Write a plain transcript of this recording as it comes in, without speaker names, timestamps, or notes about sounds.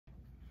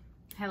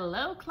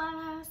Hello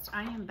class,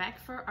 I am back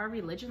for our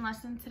religion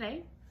lesson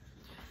today.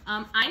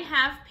 I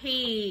have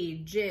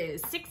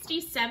pages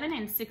 67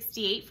 and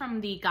 68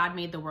 from the God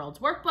Made the World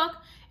workbook.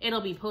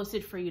 It'll be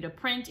posted for you to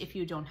print if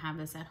you don't have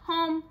this at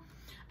home.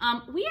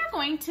 We are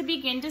going to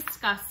begin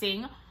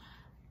discussing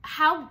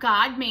how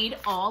God made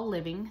all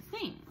living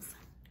things.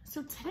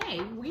 So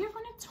today we are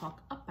going to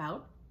talk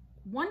about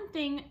one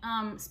thing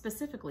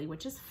specifically,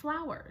 which is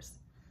flowers.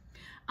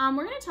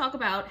 We're going to talk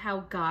about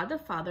how God the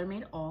Father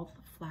made all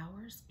the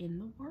flowers in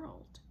the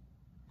world.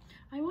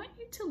 I want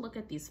you to look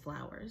at these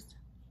flowers.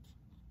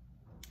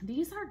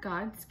 These are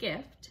God's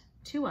gift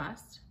to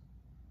us.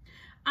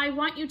 I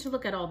want you to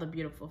look at all the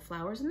beautiful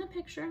flowers in the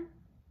picture.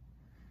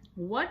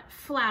 What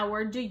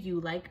flower do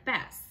you like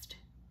best?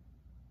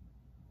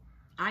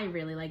 I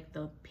really like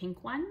the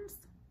pink ones.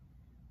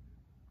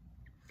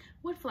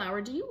 What flower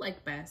do you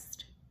like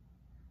best?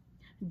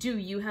 Do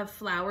you have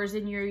flowers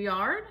in your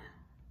yard?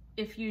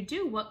 If you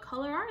do, what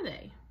color are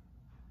they?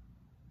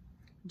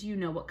 Do you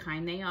know what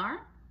kind they are?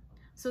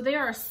 So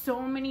there are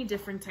so many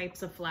different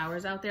types of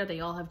flowers out there. They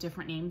all have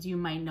different names. You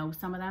might know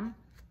some of them.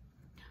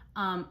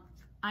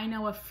 I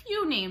know a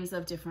few names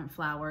of different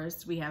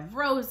flowers. We have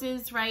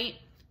roses, right?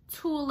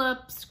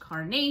 Tulips,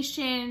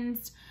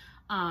 carnations,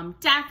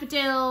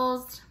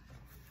 daffodils,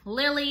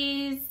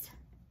 lilies.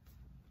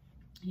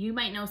 You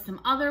might know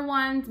some other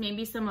ones,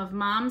 maybe some of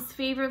Mom's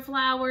favorite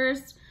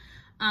flowers.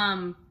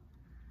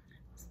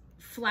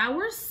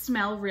 Flowers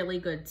smell really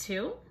good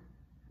too.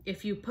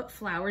 If you put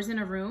flowers in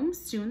a room,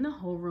 soon the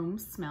whole room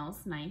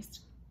smells nice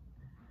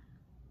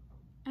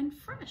and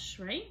fresh,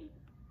 right?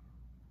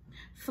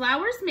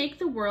 Flowers make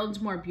the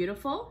world more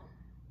beautiful,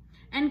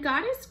 and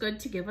God is good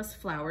to give us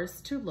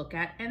flowers to look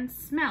at and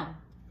smell.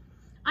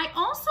 I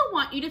also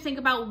want you to think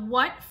about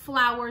what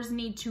flowers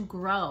need to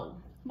grow.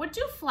 What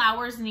do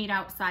flowers need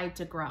outside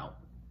to grow?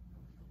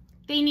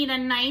 They need a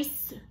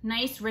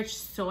nice rich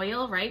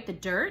soil, right? The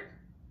dirt.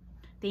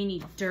 They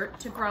need dirt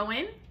to grow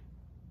in.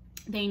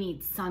 They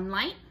need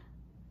sunlight.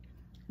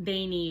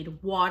 They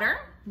need water.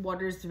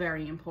 Water is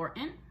very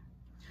important.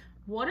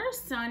 Water,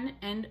 sun,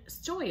 and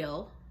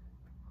soil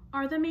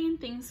are the main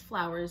things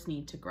flowers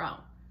need to grow.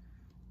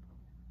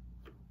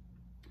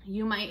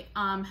 You might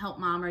help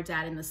Mom or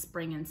Dad in the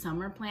spring and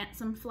summer plant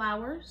some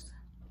flowers.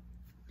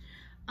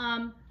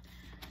 I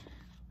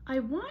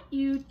want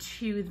you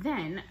to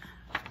then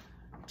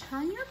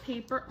turn your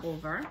paper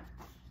over,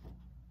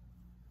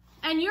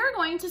 and you're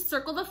going to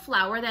circle the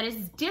flower that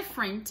is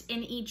different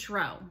in each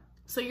row.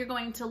 So you're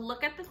going to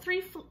look at the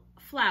three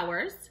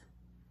flowers,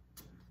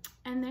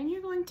 and then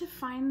you're going to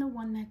find the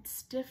one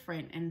that's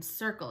different and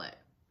circle it.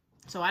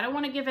 So I don't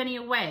want to give any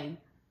away,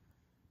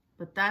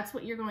 but that's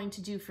what you're going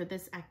to do for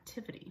this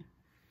activity.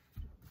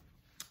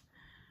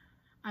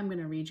 I'm going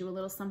to read you a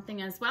little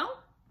something as well.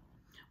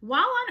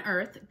 While on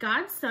earth,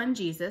 God's Son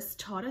Jesus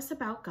taught us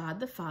about God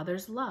the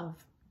Father's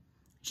love.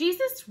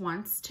 Jesus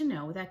wants to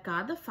know that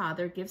God the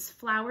Father gives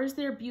flowers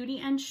their beauty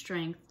and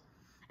strength,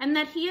 and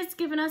that he has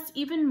given us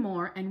even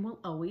more and will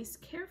always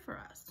care for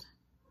us.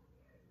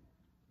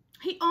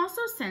 He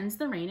also sends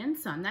the rain and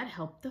sun that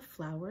help the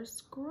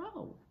flowers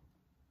grow.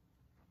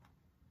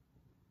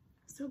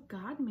 So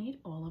God made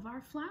all of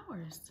our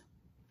flowers.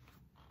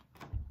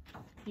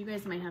 You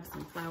guys might have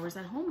some flowers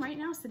at home right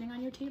now sitting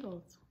on your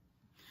tables.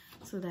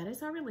 So that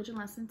is our religion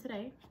lesson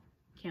today.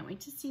 Can't wait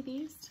to see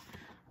these.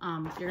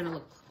 You're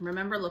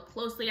gonna look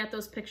closely at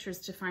those pictures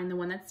to find the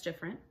one that's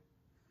different.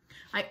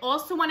 I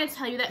also want to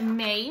tell you that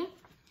May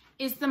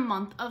is the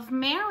month of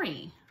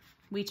Mary.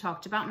 We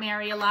talked about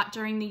Mary a lot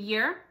during the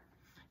year.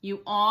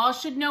 You all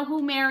should know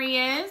who Mary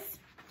is.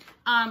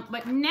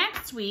 But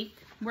next week,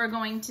 we're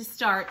going to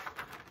start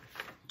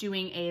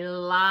doing a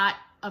lot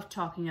of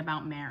talking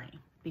about Mary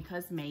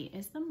because May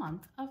is the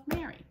month of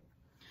Mary.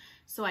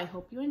 So I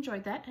hope you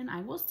enjoyed that, and I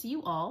will see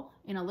you all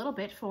in a little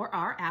bit for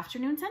our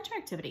afternoon center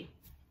activity.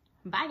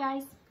 Bye,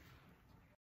 guys.